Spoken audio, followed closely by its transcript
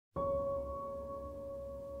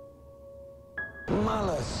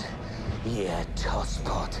Mallus, yeah,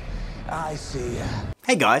 tosspot. I see ya.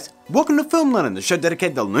 Hey guys, welcome to Film Learnin, the show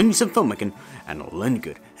dedicated to learning some filmmaking and learn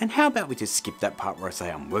good. And how about we just skip that part where I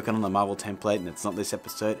say I'm working on the Marvel template and it's not this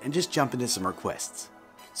episode and just jump into some requests.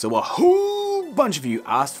 So a whole bunch of you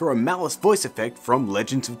asked for a Mallus voice effect from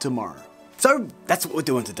Legends of Tomorrow. So that's what we're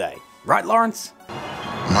doing today. Right, Lawrence?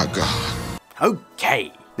 My God.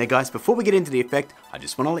 Okay. Now guys, before we get into the effect, I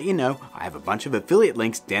just want to let you know I have a bunch of affiliate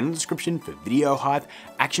links down in the description for VideoHive,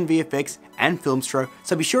 Action VFX, and Filmstro,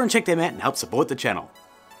 so be sure and check them out and help support the channel.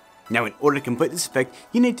 Now in order to complete this effect,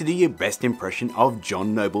 you need to do your best impression of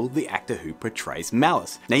John Noble, the actor who portrays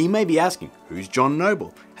Mallus. Now you may be asking, who's John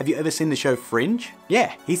Noble? Have you ever seen the show Fringe?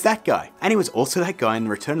 Yeah, he's that guy. And he was also that guy in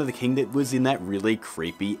Return of the King that was in that really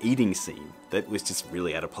creepy eating scene that was just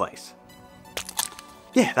really out of place.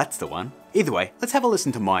 Yeah, that's the one. Either way, let's have a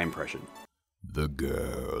listen to my impression. The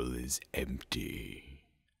girl is empty.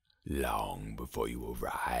 Long before you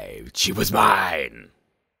arrived, she was mine.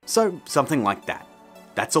 So, something like that.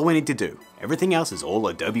 That's all we need to do. Everything else is all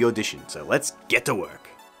Adobe Audition, so let's get to work.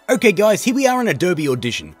 Okay guys, here we are in Adobe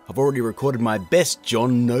Audition. I've already recorded my best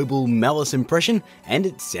John Noble Mallus impression, and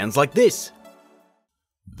it sounds like this.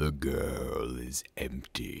 The girl is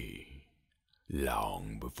empty.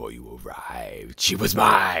 Long before you arrived, she was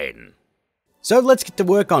mine. So let's get to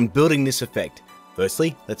work on building this effect.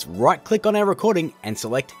 Firstly, let's right click on our recording and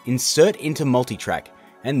select Insert into Multitrack.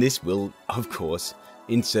 And this will, of course,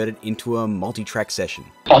 insert it into a multi-track session.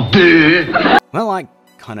 Well, I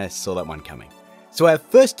kinda saw that one coming. So our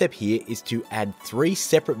first step here is to add 3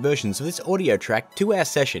 separate versions of this audio track to our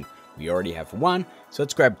session. We already have one, so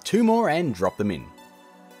let's grab 2 more and drop them in.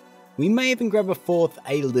 We may even grab a 4th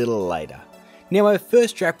a little later. Now our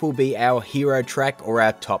first track will be our hero track or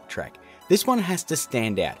our top track. This one has to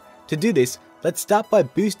stand out. To do this, let's start by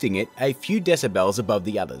boosting it a few decibels above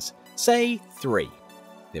the others, say 3.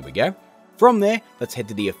 There we go. From there, let's head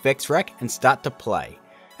to the effects rack and start to play.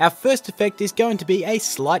 Our first effect is going to be a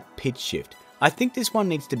slight pitch shift. I think this one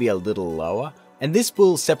needs to be a little lower, and this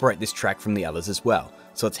will separate this track from the others as well.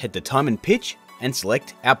 So let's head to time and pitch and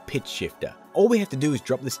select our pitch shifter. All we have to do is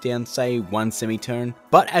drop this down, say 1 semitone,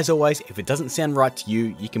 but as always, if it doesn't sound right to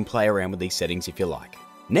you, you can play around with these settings if you like.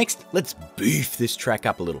 Next, let's beef this track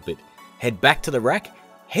up a little bit. Head back to the rack,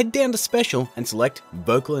 head down to special and select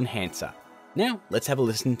vocal enhancer. Now, let's have a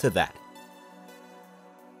listen to that.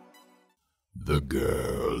 The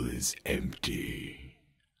girl is empty.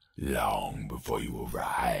 Long before you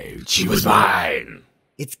arrived, she was mine.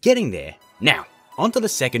 It's getting there. Now, onto the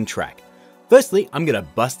second track. Firstly, I'm going to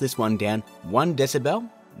bust this one down 1 decibel,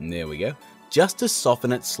 there we go, just to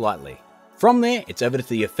soften it slightly. From there, it's over to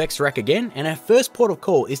the effects rack again, and our first port of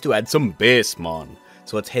call is to add some bass mon.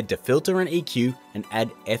 So let's head to filter and EQ and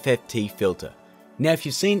add FFT filter. Now if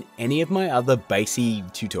you've seen any of my other bassy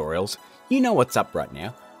tutorials, you know what's up right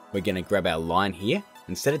now. We're going to grab our line here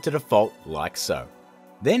and set it to default like so.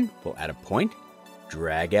 Then we'll add a point,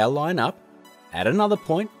 drag our line up, add another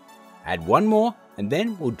point, add 1 more, and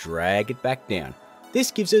then we'll drag it back down. This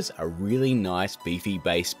gives us a really nice beefy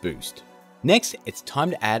bass boost. Next, it's time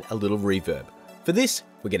to add a little reverb. For this,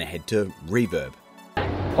 we're going to head to Reverb.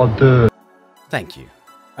 Thank you.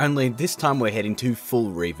 Only this time we're heading to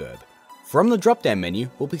full reverb. From the drop-down menu,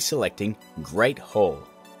 we'll be selecting Great Hall.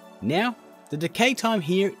 Now, the decay time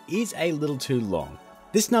here is a little too long.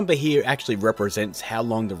 This number here actually represents how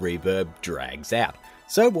long the reverb drags out.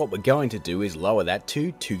 So what we're going to do is lower that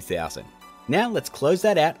to 2000. Now let's close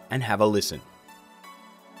that out and have a listen.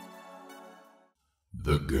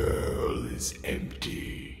 The girl is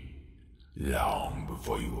empty. Long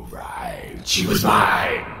before you arrived, she was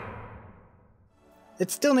mine. It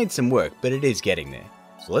still needs some work, but it is getting there.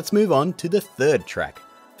 So let's move on to the third track.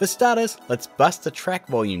 For starters, let's bust the track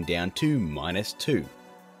volume down to -2.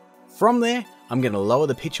 From there, I'm going to lower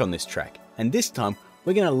the pitch on this track, and this time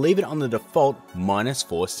we're going to leave it on the default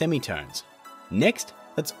 -4 semitones. Next,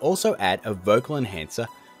 let's also add a vocal enhancer,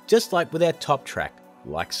 just like with our top track,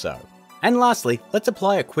 like so. And lastly, let's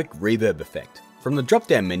apply a quick reverb effect. From the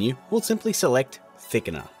drop-down menu, we'll simply select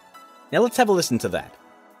Thickener. Now let's have a listen to that.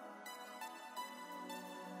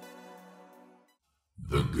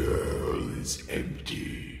 The girl is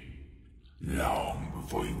empty. Long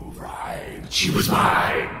before you arrived, she was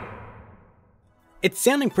mine. It's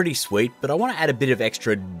sounding pretty sweet, but I want to add a bit of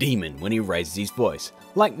extra demon when he raises his voice,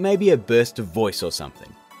 like maybe a burst of voice or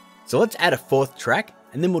something. So let's add a 4th track,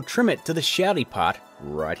 and then we'll trim it to the shouty part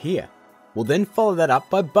right here. We'll then follow that up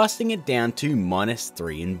by busting it down to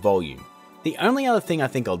 -3 in volume. The only other thing I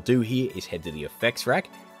think I'll do here is head to the effects rack,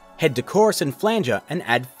 head to chorus and flanger and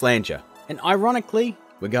add flanger. And ironically,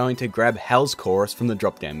 we're going to grab Hal's chorus from the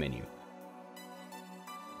drop down menu.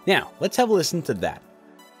 Now, let's have a listen to that.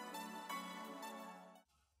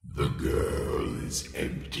 The girl is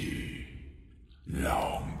empty.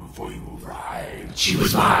 Long before you arrived, she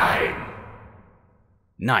was mine!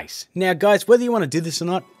 Nice. Now guys, whether you want to do this or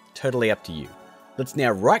not, totally up to you. Let's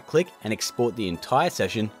now right click and export the entire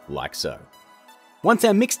session like so. Once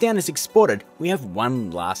our mixdown is exported, we have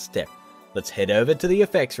one last step. Let's head over to the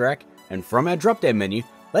effects rack, and from our drop down menu,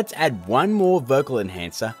 let's add one more vocal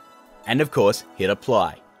enhancer, and of course hit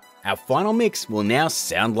apply. Our final mix will now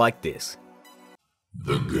sound like this.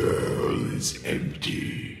 The girl is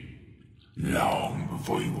empty. Long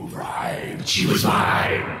before you arrived, she was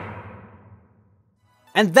mine!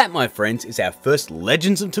 And that, my friends, is our first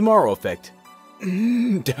Legends of Tomorrow effect.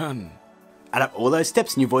 Done. Add up all those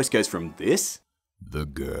steps and your voice goes from this. The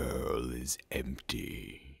girl is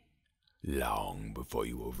empty. Long before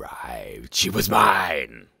you arrived, she was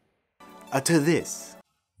mine! To this.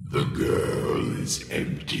 The girl is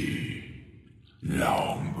empty.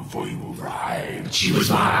 Long before you arrived, she was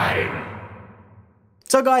mine!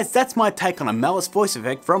 So guys, that's my take on a Mallus voice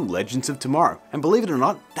effect from Legends of Tomorrow. And believe it or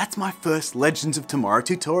not, that's my first Legends of Tomorrow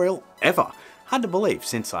tutorial ever. Hard to believe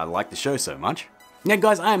since I like the show so much. Now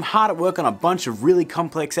guys, I am hard at work on a bunch of really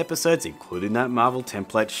complex episodes, including that Marvel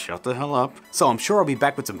template, shut the hell up. So I'm sure I'll be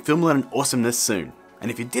back with some film learning awesomeness soon.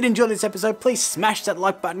 And if you did enjoy this episode, please smash that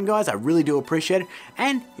like button guys, I really do appreciate it.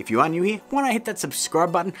 And if you are new here, why not hit that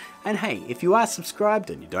subscribe button? And hey, if you are subscribed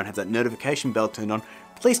and you don't have that notification bell turned on,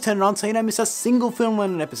 please turn it on so you don't miss a single film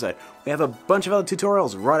learning episode. We have a bunch of other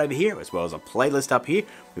tutorials right over here, as well as a playlist up here.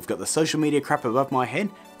 We've got the social media crap above my head,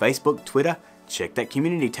 Facebook, Twitter. Check that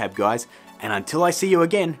community tab guys. And until I see you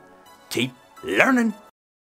again, keep learning.